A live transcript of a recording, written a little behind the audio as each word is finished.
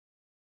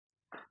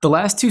The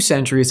last 2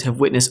 centuries have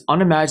witnessed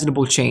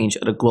unimaginable change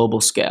at a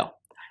global scale.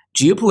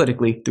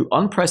 Geopolitically, through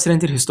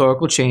unprecedented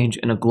historical change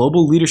and a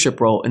global leadership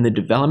role in the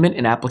development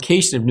and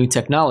application of new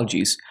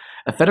technologies,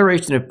 a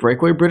federation of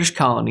breakaway British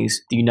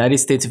colonies, the United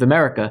States of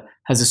America,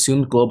 has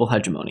assumed global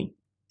hegemony.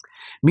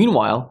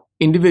 Meanwhile,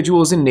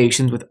 individuals and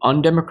nations with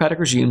undemocratic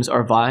regimes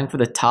are vying for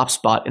the top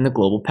spot in the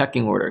global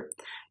pecking order,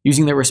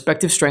 using their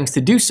respective strengths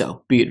to do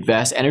so, be it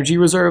vast energy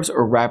reserves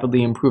or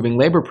rapidly improving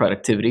labor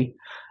productivity,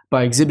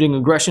 by exhibiting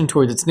aggression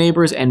towards its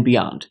neighbors and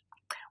beyond.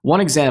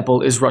 One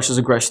example is Russia's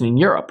aggression in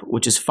Europe,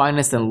 which is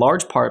financed in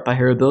large part by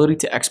her ability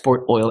to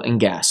export oil and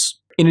gas.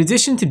 In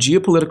addition to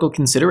geopolitical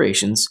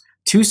considerations,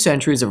 2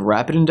 centuries of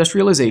rapid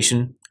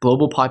industrialization,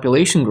 global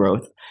population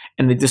growth,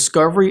 and the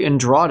discovery and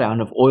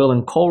drawdown of oil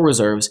and coal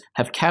reserves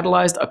have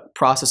catalyzed a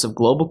process of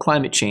global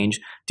climate change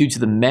due to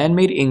the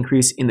man-made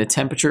increase in the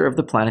temperature of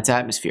the planet's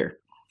atmosphere.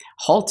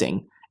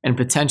 Halting and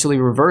potentially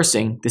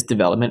reversing this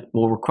development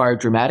will require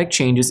dramatic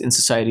changes in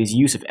society's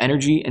use of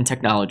energy and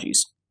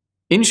technologies.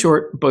 In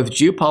short, both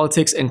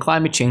geopolitics and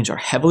climate change are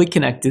heavily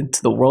connected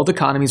to the world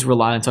economy's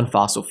reliance on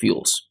fossil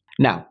fuels.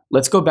 Now,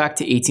 let's go back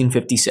to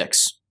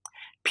 1856.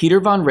 Peter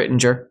von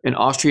Rittinger, an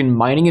Austrian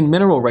mining and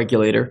mineral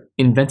regulator,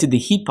 invented the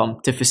heat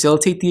pump to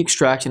facilitate the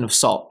extraction of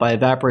salt by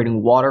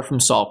evaporating water from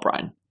salt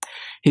brine.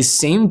 His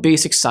same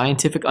basic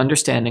scientific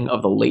understanding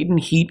of the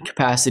latent heat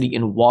capacity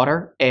in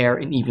water, air,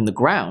 and even the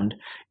ground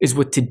is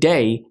what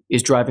today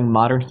is driving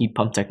modern heat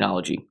pump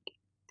technology.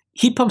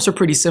 Heat pumps are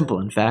pretty simple,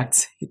 in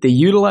fact. They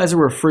utilize a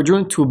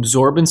refrigerant to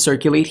absorb and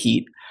circulate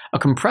heat, a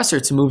compressor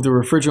to move the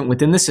refrigerant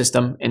within the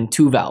system, and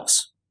 2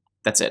 valves.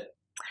 That's it.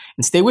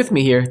 And stay with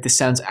me here, this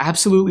sounds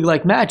absolutely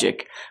like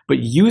magic, but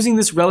using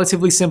this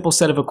relatively simple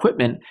set of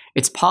equipment,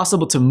 it's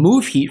possible to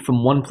move heat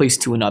from one place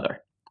to another.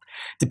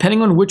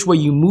 Depending on which way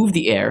you move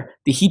the air,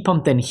 the heat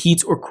pump then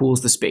heats or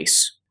cools the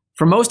space.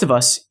 For most of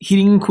us,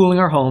 heating and cooling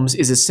our homes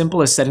is as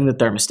simple as setting the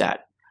thermostat.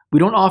 We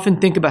don't often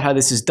think about how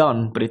this is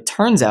done, but it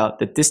turns out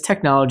that this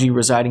technology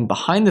residing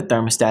behind the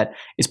thermostat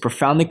is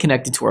profoundly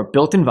connected to our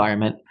built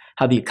environment,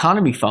 how the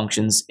economy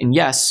functions, and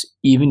yes,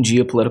 even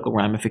geopolitical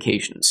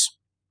ramifications.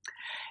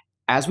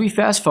 As we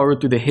fast forward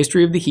through the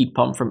history of the heat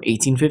pump from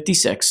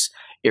 1856,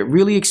 it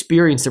really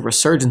experienced a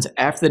resurgence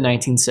after the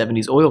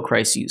 1970s oil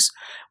crises,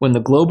 when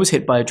the globe was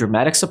hit by a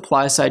dramatic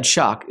supply-side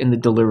shock in the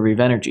delivery of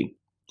energy.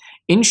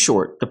 In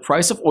short, the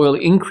price of oil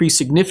increased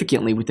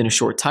significantly within a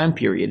short time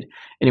period,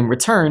 and in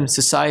return,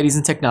 societies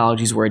and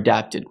technologies were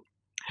adapted.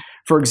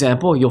 For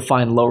example, you'll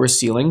find lower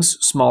ceilings,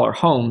 smaller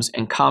homes,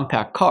 and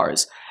compact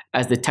cars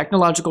as the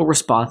technological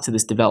response to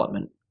this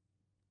development.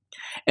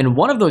 And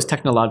one of those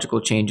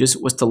technological changes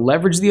was to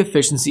leverage the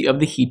efficiency of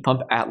the heat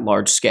pump at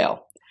large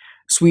scale.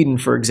 Sweden,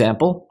 for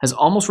example, has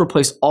almost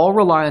replaced all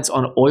reliance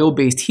on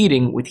oil-based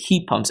heating with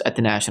heat pumps at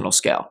the national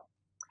scale.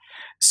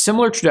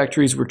 Similar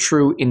trajectories were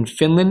true in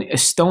Finland,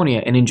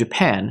 Estonia, and in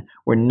Japan,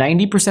 where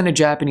 90% of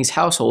Japanese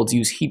households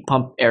use heat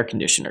pump air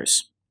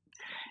conditioners.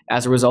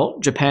 As a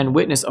result, Japan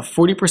witnessed a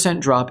 40%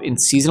 drop in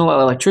seasonal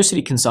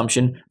electricity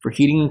consumption for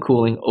heating and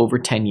cooling over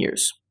 10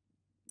 years.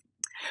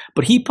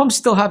 But heat pumps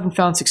still haven't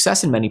found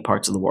success in many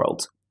parts of the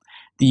world.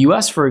 The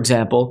US, for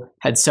example,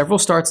 had several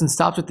starts and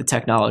stops with the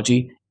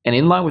technology, and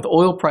in line with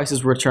oil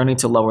prices returning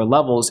to lower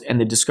levels and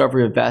the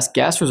discovery of vast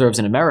gas reserves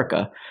in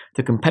America,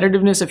 the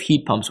competitiveness of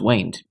heat pumps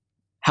waned.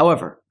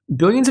 However,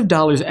 billions of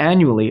dollars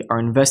annually are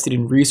invested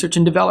in research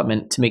and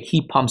development to make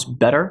heat pumps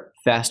better,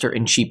 faster,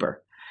 and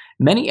cheaper.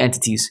 Many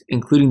entities,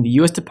 including the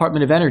US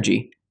Department of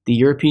Energy, the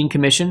European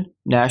Commission,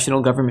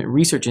 national government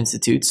research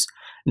institutes,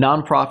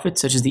 nonprofits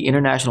such as the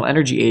International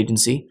Energy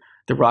Agency,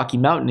 the Rocky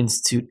Mountain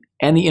Institute,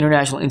 and the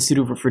International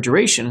Institute of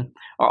Refrigeration,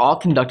 are all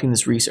conducting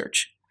this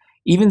research.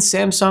 Even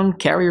Samsung,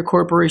 Carrier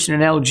Corporation,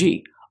 and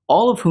LG,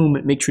 all of whom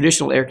make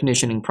traditional air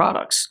conditioning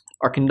products,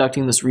 are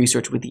conducting this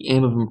research with the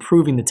aim of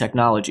improving the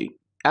technology.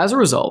 As a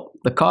result,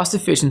 the cost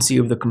efficiency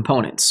of the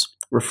components,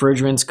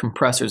 refrigerants,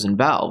 compressors, and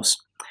valves,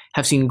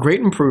 have seen great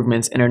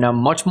improvements and are now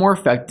much more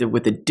effective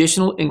with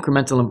additional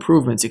incremental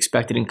improvements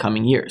expected in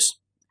coming years.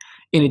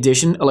 In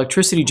addition,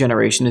 electricity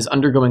generation is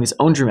undergoing its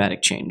own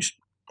dramatic change.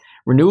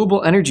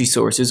 Renewable energy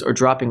sources are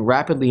dropping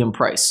rapidly in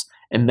price,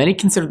 and many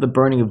consider the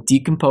burning of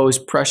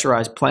decomposed,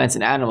 pressurized plants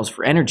and animals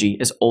for energy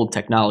as old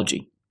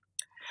technology.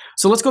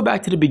 So let's go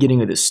back to the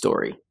beginning of this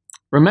story.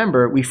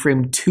 Remember, we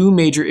framed 2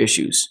 major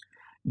issues: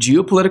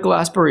 geopolitical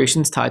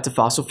aspirations tied to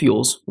fossil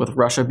fuels, with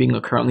Russia being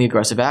a currently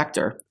aggressive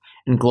actor,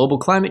 and global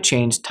climate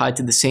change tied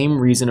to the same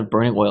reason of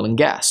burning oil and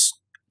gas.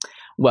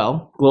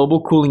 Well,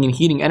 global cooling and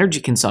heating energy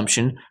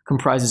consumption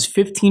comprises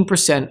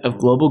 15% of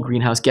global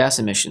greenhouse gas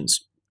emissions,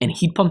 and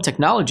heat pump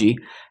technology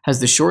has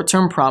the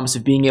short-term promise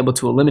of being able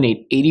to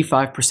eliminate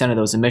 85% of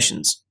those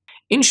emissions.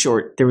 In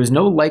short, there is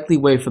no likely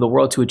way for the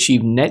world to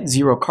achieve net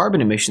zero carbon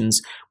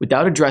emissions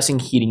without addressing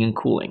heating and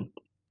cooling.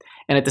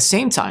 And at the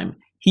same time,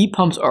 heat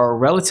pumps are a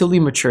relatively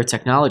mature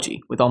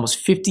technology with almost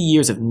 50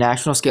 years of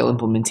national scale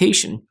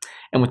implementation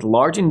and with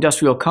large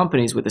industrial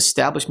companies with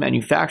established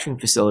manufacturing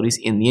facilities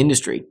in the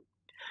industry.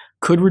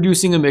 Could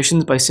reducing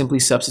emissions by simply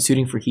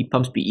substituting for heat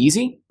pumps be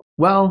easy?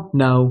 Well,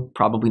 no,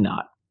 probably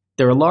not.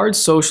 There are large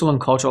social and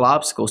cultural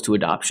obstacles to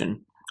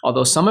adoption.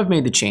 Although some have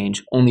made the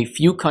change, only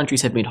few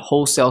countries have made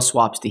wholesale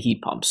swaps to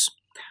heat pumps.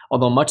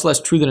 Although much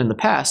less true than in the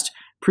past,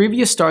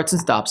 previous starts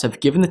and stops have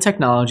given the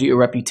technology a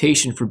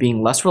reputation for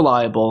being less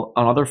reliable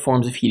on other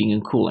forms of heating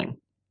and cooling.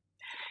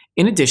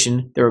 In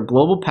addition, there are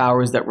global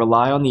powers that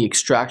rely on the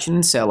extraction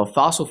and sale of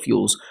fossil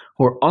fuels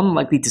who are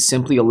unlikely to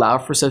simply allow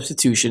for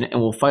substitution and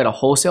will fight a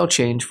wholesale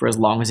change for as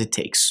long as it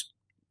takes.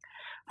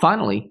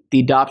 Finally, the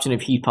adoption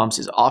of heat pumps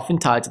is often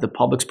tied to the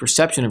public's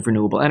perception of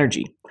renewable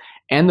energy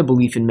and the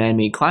belief in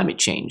man-made climate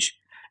change,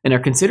 and are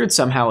considered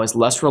somehow as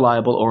less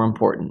reliable or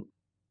important.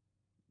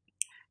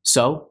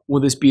 So, will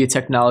this be a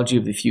technology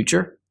of the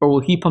future, or will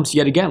heat pumps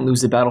yet again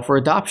lose the battle for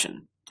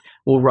adoption?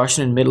 Will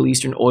Russian and Middle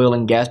Eastern oil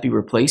and gas be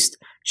replaced,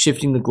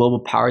 shifting the global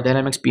power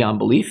dynamics beyond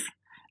belief?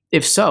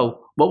 If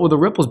so, what will the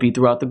ripples be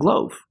throughout the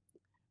globe?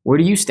 Where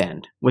do you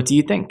stand? What do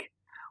you think?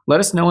 Let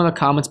us know in the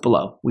comments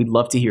below. We'd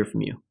love to hear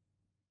from you.